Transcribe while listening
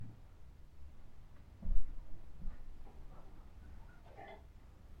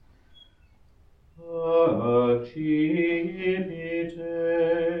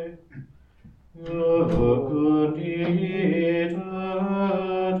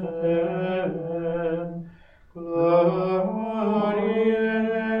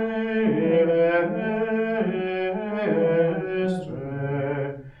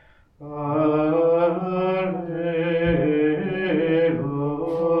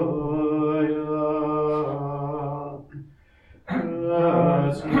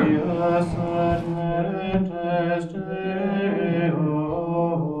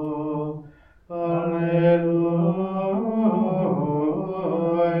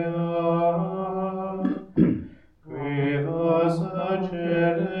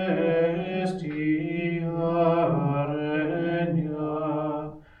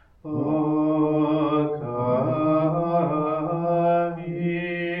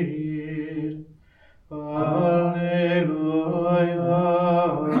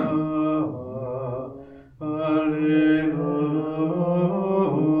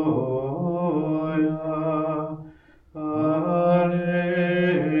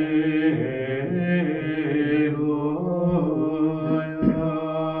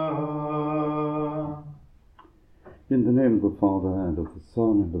Father, and of the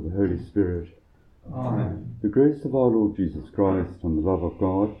Son, and of the Holy Spirit. Amen. The grace of our Lord Jesus Christ, and the love of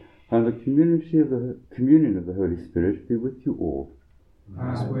God, and the communion of the Holy Spirit be with you all.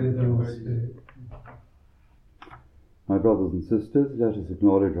 As with your spirit. My brothers and sisters, let us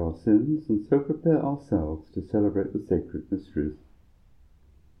acknowledge our sins, and so prepare ourselves to celebrate the sacred mysteries.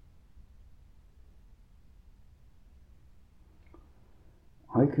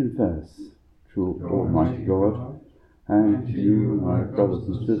 I confess to Almighty God and to you, my brothers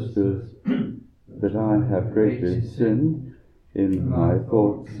and sisters, that I have greatly sinned in my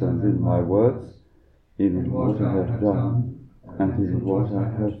thoughts and in my words, in what I have done and in what I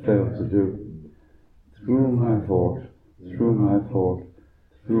have failed to do, through my fault,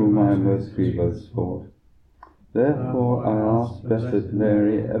 through my most grievous fault. Therefore I ask Blessed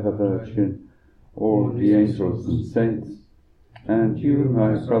Mary, ever Virgin, all the angels and saints, and you,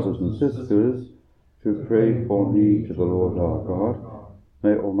 my brothers and sisters, to pray for me to the Lord our God.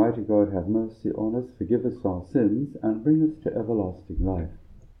 May Almighty God have mercy on us, forgive us our sins, and bring us to everlasting life.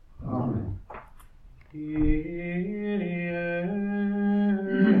 Amen.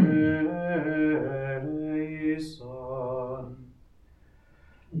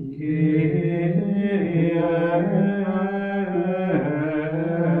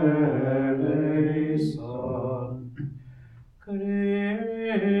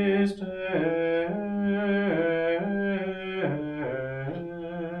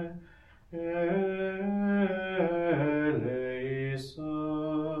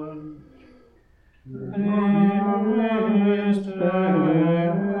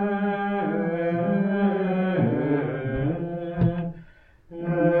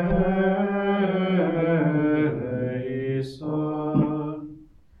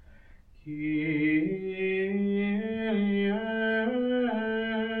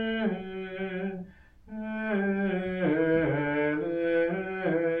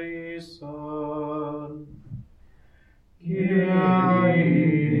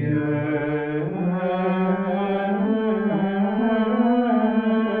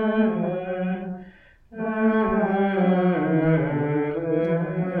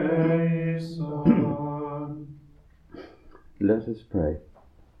 Let us pray.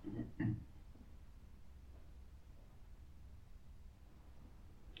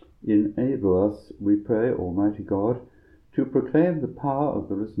 Enable us, we pray, Almighty God, to proclaim the power of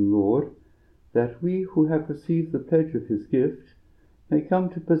the risen Lord, that we who have received the pledge of his gift may come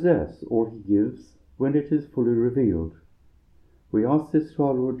to possess all he gives when it is fully revealed. We ask this through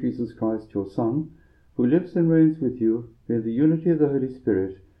our Lord Jesus Christ, your Son, who lives and reigns with you in the unity of the Holy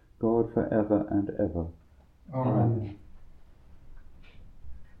Spirit, God for ever and ever. Amen.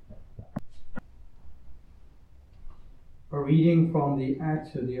 A reading from the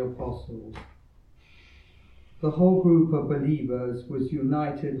Acts of the Apostles. The whole group of believers was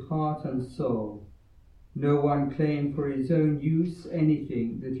united heart and soul. No one claimed for his own use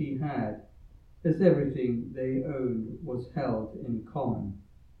anything that he had, as everything they owned was held in common.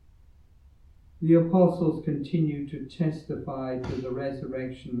 The apostles continued to testify to the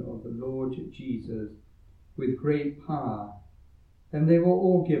resurrection of the Lord Jesus with great power, and they were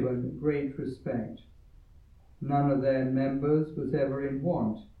all given great respect. None of their members was ever in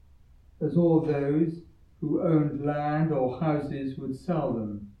want, as all those who owned land or houses would sell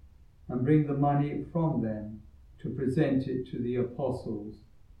them and bring the money from them to present it to the apostles.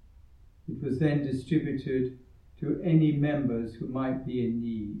 It was then distributed to any members who might be in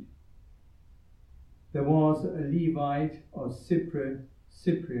need. There was a Levite of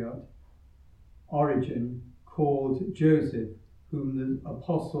Cypriot origin called Joseph, whom the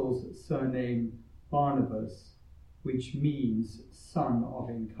apostles surnamed Barnabas, which means son of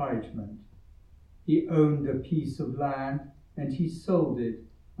encouragement. He owned a piece of land, and he sold it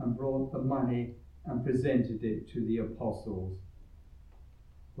and brought the money and presented it to the apostles.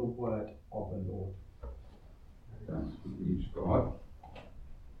 The word of the Lord. Thanks be to God.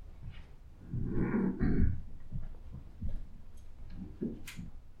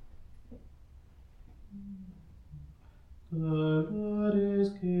 The Lord is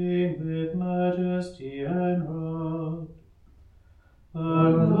King with majesty and wrath. The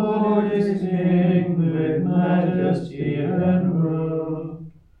Lord is King with majesty and wrath.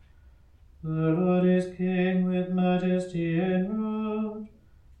 The Lord is King with majesty and wrath.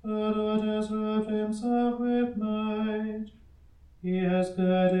 The Lord has robed himself with might. He has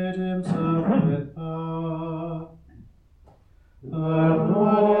girded himself with power. The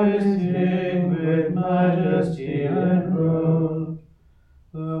Lord is King with majesty and wrath.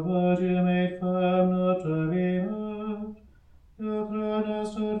 The Virgin made firm, not to be moved. The throne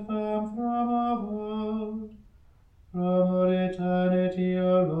has stood firm from of old. From all eternity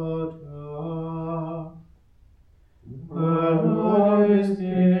is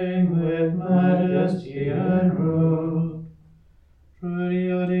King with majesty and rule. Truly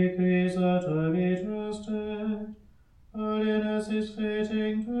your decrees are to be trusted. Holiness is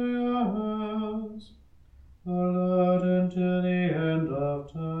fitting to your house, O Lord, until the end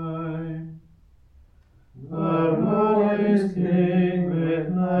of time. The Lord is King with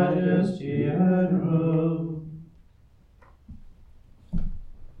majesty and rule.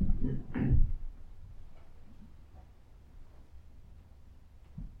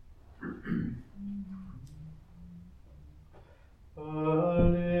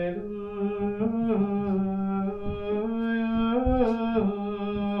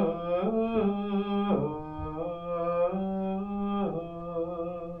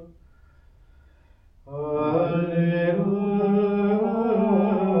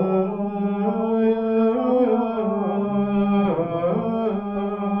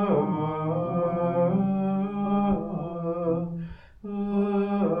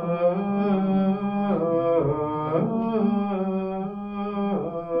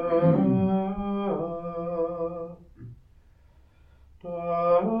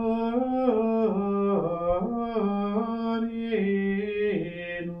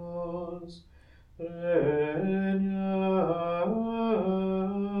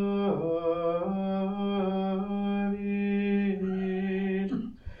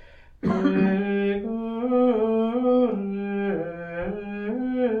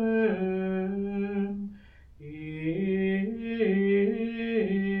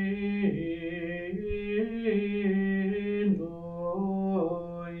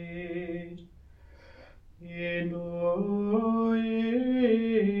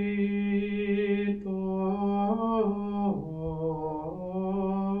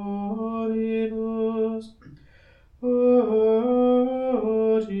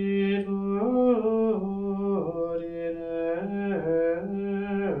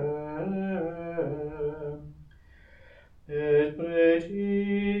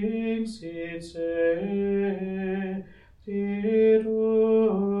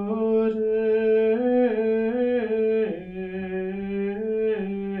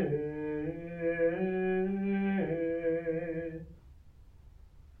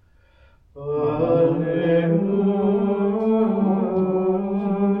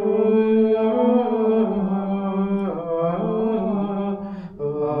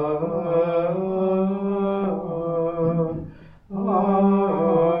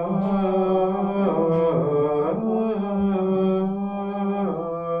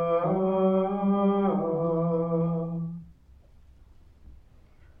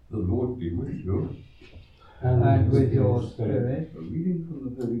 And with your spirit. A reading from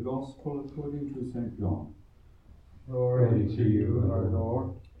the Holy Gospel according to St. John. Glory to you, O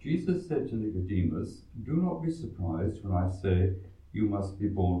Lord. Jesus said to Nicodemus, "Do not be surprised when I say you must be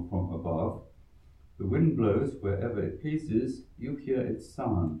born from above. The wind blows wherever it pleases, you hear its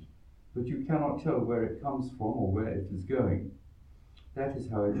sound, but you cannot tell where it comes from or where it is going. That is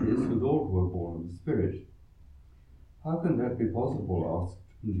how it is with all who are born of the Spirit." "How can that be possible?" asked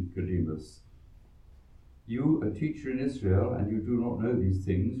Nicodemus. "You, a teacher in Israel, and you do not know these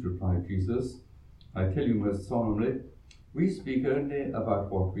things," replied Jesus. "I tell you most solemnly, we speak only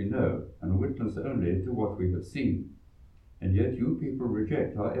about what we know, and witness only to what we have seen. And yet you people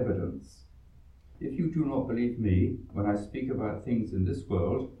reject our evidence. If you do not believe me when I speak about things in this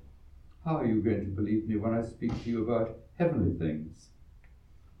world, how are you going to believe me when I speak to you about heavenly things?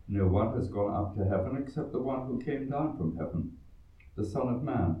 No one has gone up to heaven except the one who came down from heaven, the Son of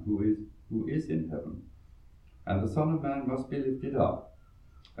Man who is in heaven. And the Son of Man must be lifted up,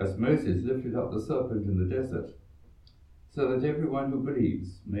 as Moses lifted up the serpent in the desert, so that everyone who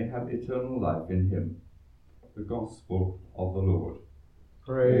believes may have eternal life in him." The Gospel of the Lord.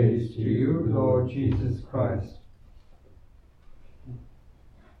 Praise to you, Lord Jesus Christ.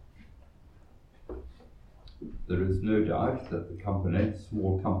 There is no doubt that the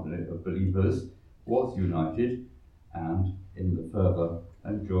small company of believers, was united and in the fervour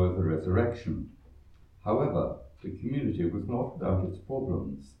and joy of the resurrection. However, the community was not without its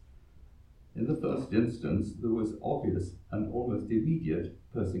problems. In the first instance, there was obvious and almost immediate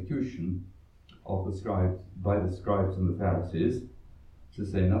persecution of by the scribes and the Pharisees, to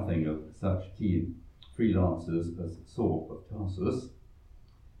say nothing of such keen freelancers as Saul of Tarsus,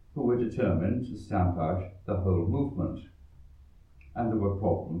 who were determined to stamp out the whole movement. And there were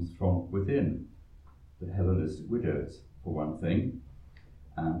problems from within: the Hellenist widows, for one thing,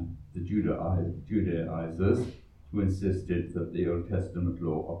 and the Judaizers, who insisted that the Old Testament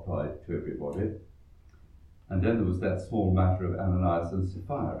law applied to everybody. And then there was that small matter of Ananias and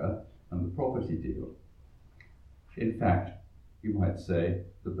Sapphira and the property deal. In fact, you might say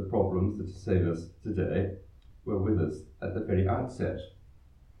that the problems that assail us today were with us at the very outset.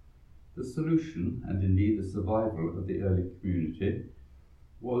 The solution, and indeed the survival of the early community,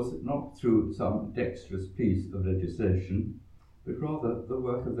 was not through some dexterous piece of legislation, but rather the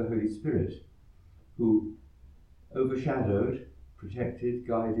work of the Holy Spirit, who overshadowed, protected,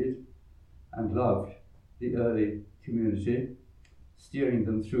 guided, and loved the early community, steering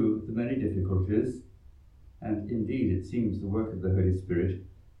them through the many difficulties. And indeed, it seems the work of the Holy Spirit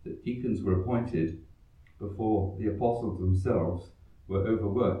that deacons were appointed before the apostles themselves were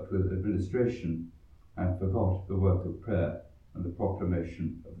overworked with administration and forgot the work of prayer and the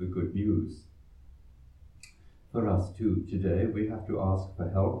proclamation of the good news. For us too, today, we have to ask for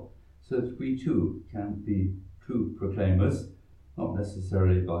help so that we too can be true proclaimers, not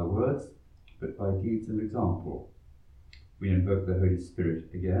necessarily by words, but by deeds and example. We invoke the Holy Spirit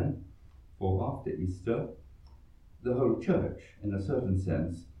again, for after Easter, the whole church, in a certain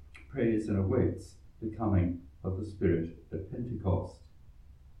sense, prays and awaits the coming of the Spirit at Pentecost.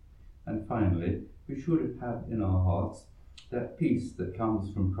 And finally, we should have in our hearts that peace that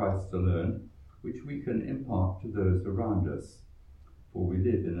comes from Christ alone, which we can impart to those around us. For we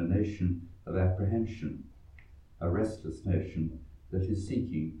live in a nation of apprehension, a restless nation that is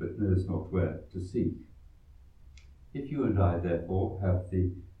seeking but knows not where to seek. If you and I, therefore, have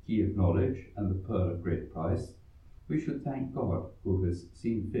the key of knowledge and the pearl of great price, we should thank God who has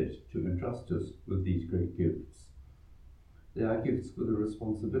seen fit to entrust us with these great gifts. They are gifts with a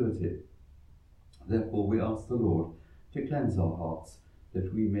responsibility. Therefore, we ask the Lord to cleanse our hearts,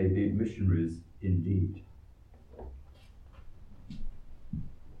 that we may be missionaries indeed.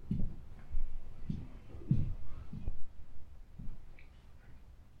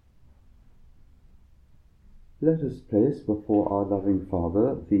 Let us place before our loving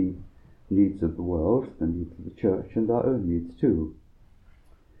Father the needs of the world, the needs of the church, and our own needs too.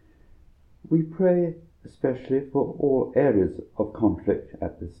 We pray especially for all areas of conflict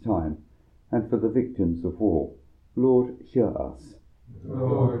at this time, and for the victims of war. Lord, hear us.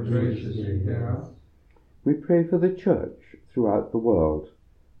 Lord, graciously hear us. We pray for the church throughout the world.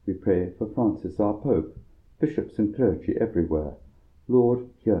 We pray for Francis our Pope, bishops and clergy everywhere. Lord,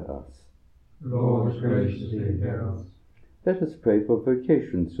 hear us. Lord, graciously hear us. Let us pray for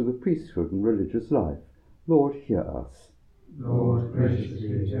vocations to the priesthood and religious life. Lord, hear us. Lord,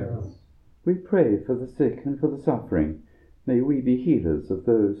 graciously hear us. We pray for the sick and for the suffering. May we be healers of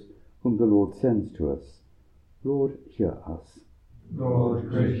those whom the Lord sends to us. Lord, hear us. Lord,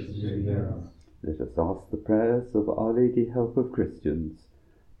 graciously hear us. Let us ask the prayers of Our Lady, Help of Christians.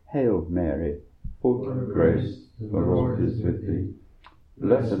 Hail Mary, full of grace, the Lord is with thee.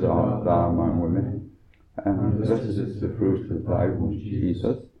 Blessed art thou among women, and blessed is the fruit of thy womb,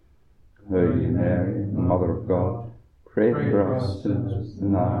 Jesus. Holy Mary, Mother of God, pray for us sinners,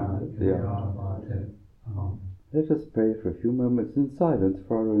 now and at the hour of our death. Amen. Let us pray for a few moments in silence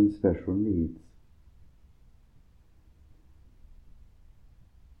for our own special needs.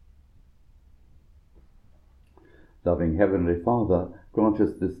 Loving Heavenly Father, grant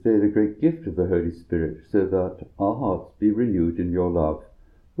us this day the great gift of the Holy Spirit, so that our hearts be renewed in your love.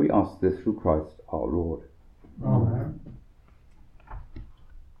 We ask this through Christ our Lord. Amen.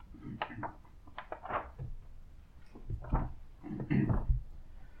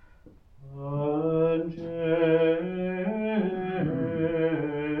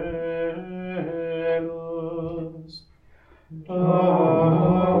 Amen.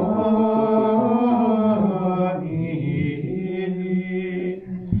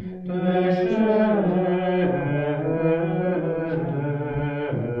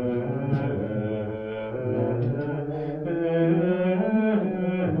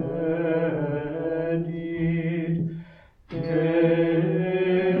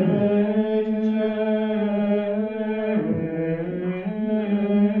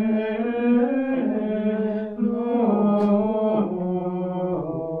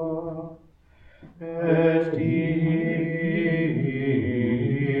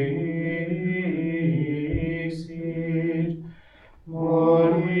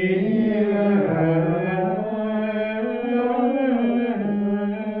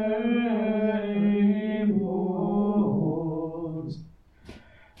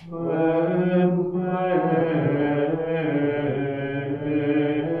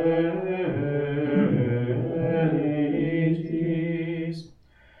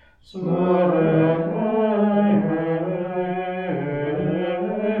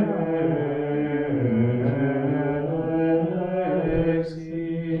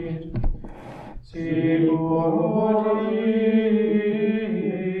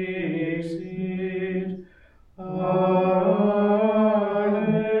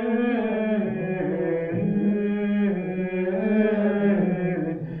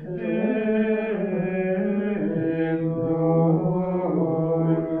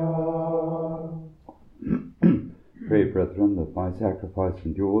 my sacrifice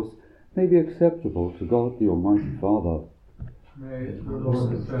and yours may be acceptable to God the Almighty Father. May the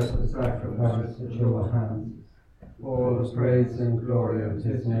Lord accept the sacrifice at your hands, for the praise and glory of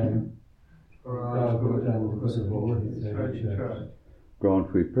his name, for our good and the good of all his holy church.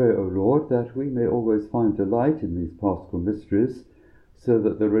 Grant, we pray, O Lord, that we may always find delight in these paschal mysteries, so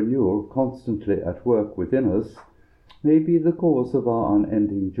that the renewal constantly at work within us may be the cause of our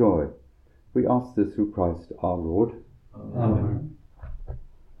unending joy. We ask this through Christ our Lord. Amen.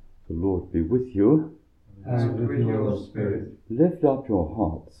 The Lord be with you. And with your spirit. Lift up your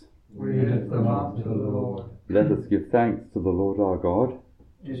hearts. We lift them up to the Lord. Let us give thanks to the Lord our God.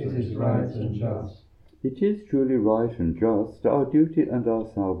 It is right and just. It is truly right and just, our duty and our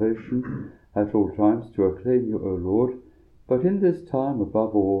salvation, at all times to acclaim you, O Lord, but in this time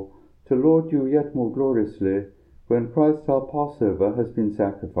above all, to laud you yet more gloriously, when Christ our Passover has been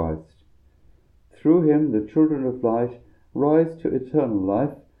sacrificed. Through him the children of light rise to eternal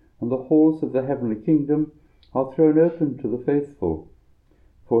life, and the halls of the heavenly kingdom are thrown open to the faithful.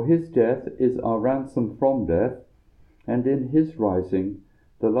 For his death is our ransom from death, and in his rising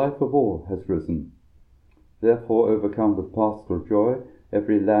the life of all has risen. Therefore, overcome with paschal joy,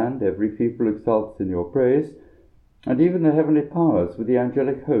 every land, every people exults in your praise, and even the heavenly powers with the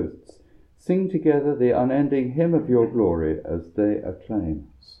angelic hosts sing together the unending hymn of your glory as they acclaim.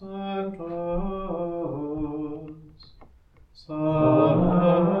 Sanctus, Sanctus,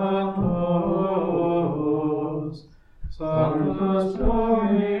 Sanctus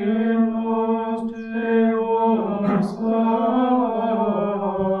Dominus Deus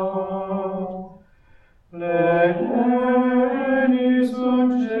Pleni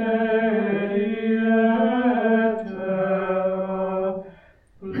sunt celi et terra,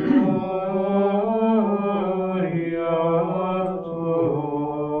 gloria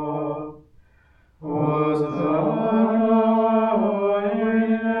tua. Hosanna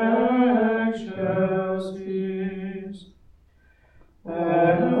in excelsis.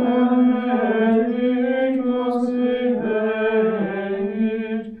 Benedictus venit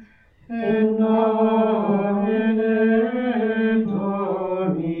in nomine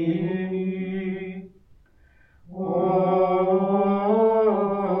Domini. Hosanna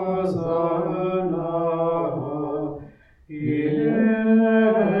in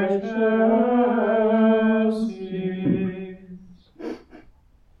excelsis.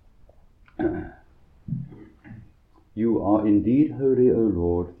 You are indeed holy, O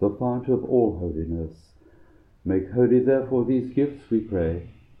Lord, the fount of all holiness. Make holy, therefore, these gifts, we pray,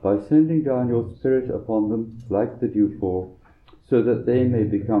 by sending down your Spirit upon them like the dewfall, so that they may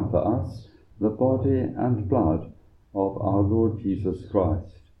become for us the body and blood of our Lord Jesus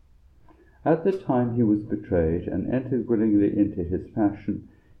Christ. At the time he was betrayed and entered willingly into his passion,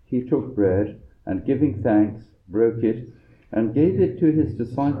 he took bread, and giving thanks, broke it, and gave it to his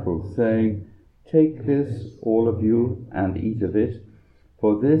disciples, saying, Take this, all of you, and eat of it,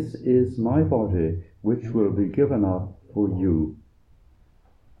 for this is my body, which will be given up for you.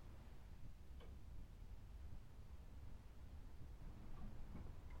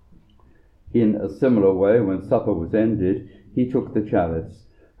 In a similar way, when supper was ended, he took the chalice,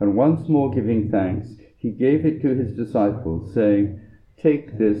 and once more giving thanks, he gave it to his disciples, saying,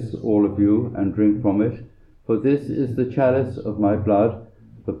 Take this, all of you, and drink from it, for this is the chalice of my blood,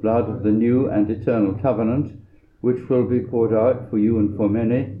 the blood of the new and eternal covenant, which will be poured out for you and for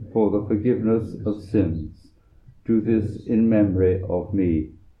many for the forgiveness of sins. Do this in memory of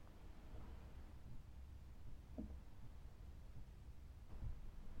me.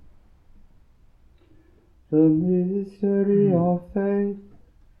 The mystery of faith.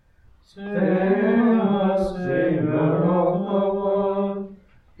 Save us, Saviour of the world,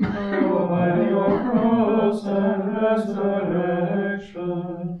 for by your cross and resurrection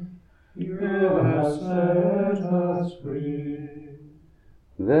you have set us free.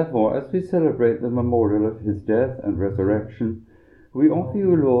 Therefore, as we celebrate the memorial of his death and resurrection, we offer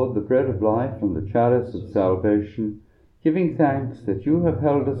you, Lord, the bread of life and the chalice of salvation, giving thanks that you have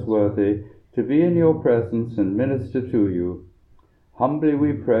held us worthy to be in your presence and minister to you. Humbly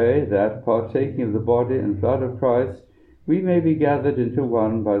we pray that, partaking of the body and blood of Christ, we may be gathered into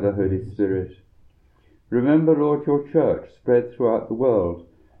one by the Holy Spirit. Remember, Lord, your church spread throughout the world,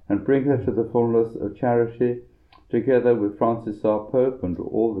 and bring her to the fullness of charity, together with Francis our Pope and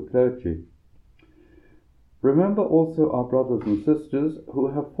all the clergy. Remember also our brothers and sisters who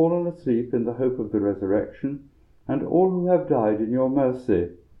have fallen asleep in the hope of the resurrection, and all who have died in your mercy.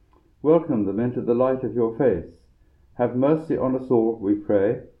 Welcome them into the light of your face. Have mercy on us all, we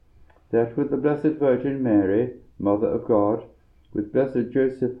pray, that with the Blessed Virgin Mary, Mother of God, with blessed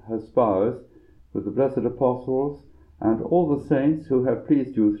Joseph her spouse, with the blessed apostles, and all the saints who have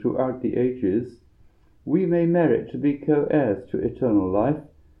pleased you throughout the ages, we may merit to be co-heirs to eternal life,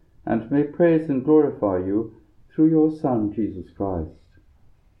 and may praise and glorify you through your Son, Jesus Christ.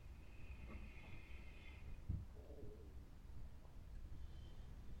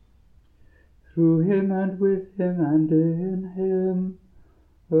 Through him and with him and in him,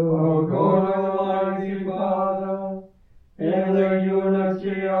 O God, Almighty Father, in the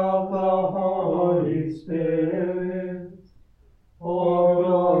unity of the Holy Spirit, all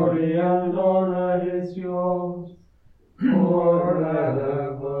glory and honor is yours,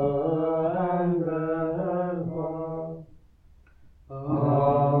 forever and ever.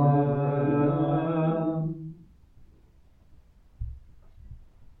 Amen.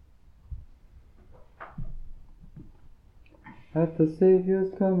 At the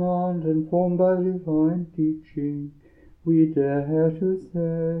Saviour's command, informed by divine teaching, we dare to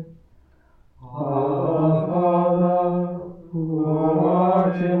say, Our Father, who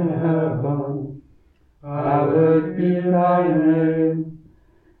art in heaven, hallowed be thy name.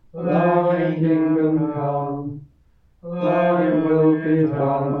 Thy kingdom come, thy will be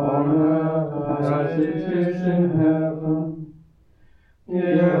done on earth as it is in heaven.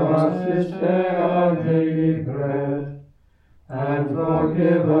 Give us this day our daily bread, and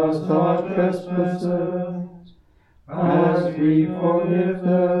forgive us our trespasses, as we forgive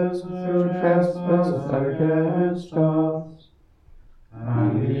those who trespass against us.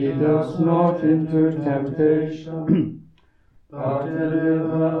 And lead us not into temptation, but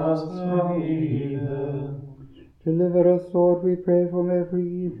deliver us from evil. Deliver us, Lord, we pray, from every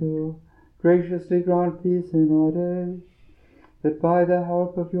evil. Graciously grant peace in our days, that by the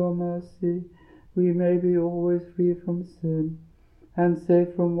help of your mercy we may be always free from sin, and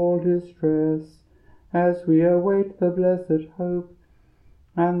safe from all distress, as we await the blessed hope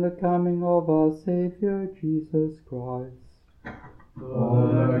and the coming of our Saviour Jesus Christ. For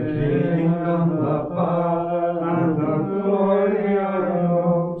the kingdom, the power, and the glory are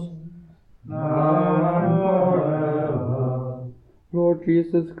yours, now and forever. Lord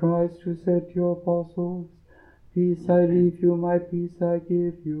Jesus Christ, who said to your apostles, Peace I leave you, my peace I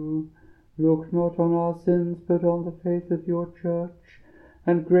give you, look not on our sins, but on the faith of your church,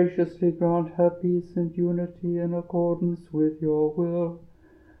 and graciously grant her peace and unity in accordance with your will,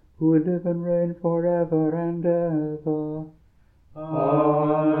 who live and reign forever and ever.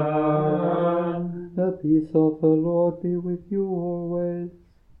 Amen. The peace of the Lord be with you always.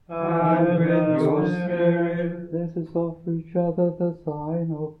 And with your spirit. Let us offer each other the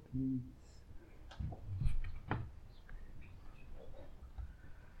sign of peace.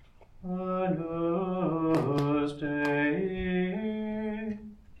 Agnus Dei,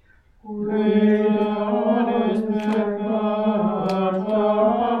 qui donis peccata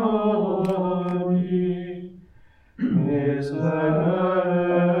mundi,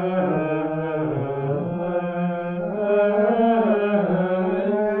 miserere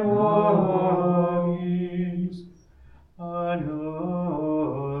nobis.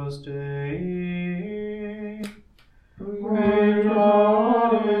 Agnus Dei, qui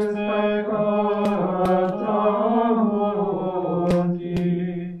donis peccata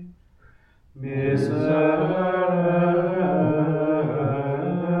mundi, miserere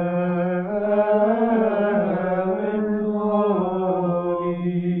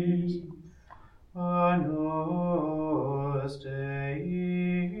nobis. Agnus Dei,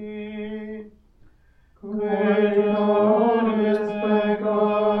 qui donis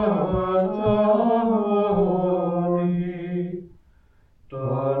peccata mundi,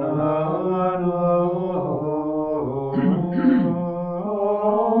 dona nobis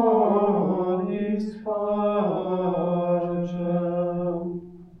pacem.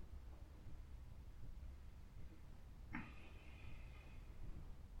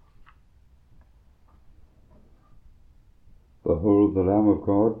 Behold the Lamb of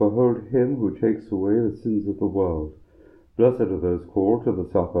God, behold him who takes away the sins of the world. Blessed are those called to the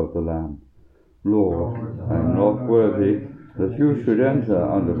supper of the Lamb. Lord, I am not worthy that you should enter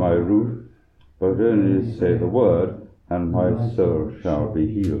under my roof, but only say the word, and my soul shall be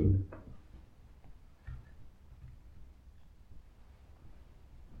healed.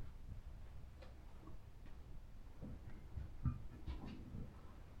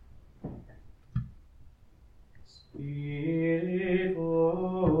 Spiritus,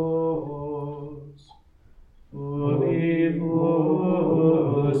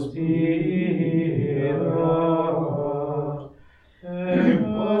 vivus spirat, et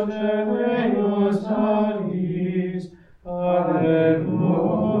potemus salvis, alleluia,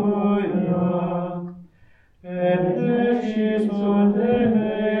 et decis sunt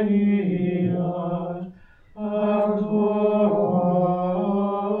veniat, ad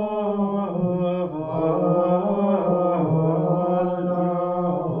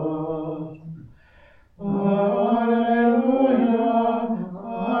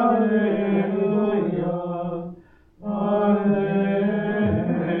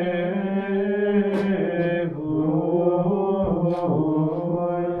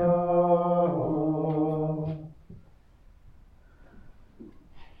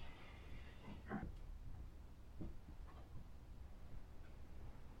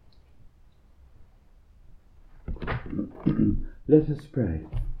Let us pray.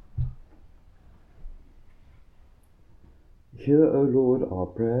 Hear, O Lord, our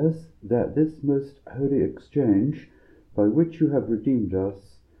prayers, that this most holy exchange, by which you have redeemed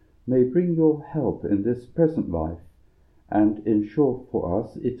us, may bring your help in this present life, and ensure for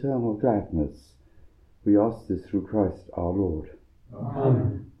us eternal gladness. We ask this through Christ our Lord.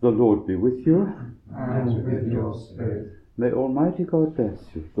 Amen. The Lord be with you. And with your spirit. May Almighty God bless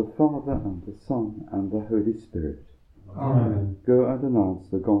you, the Father, and the Son, and the Holy Spirit. Amen. Go and announce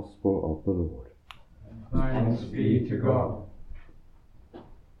the gospel of the Lord. Thanks be to God.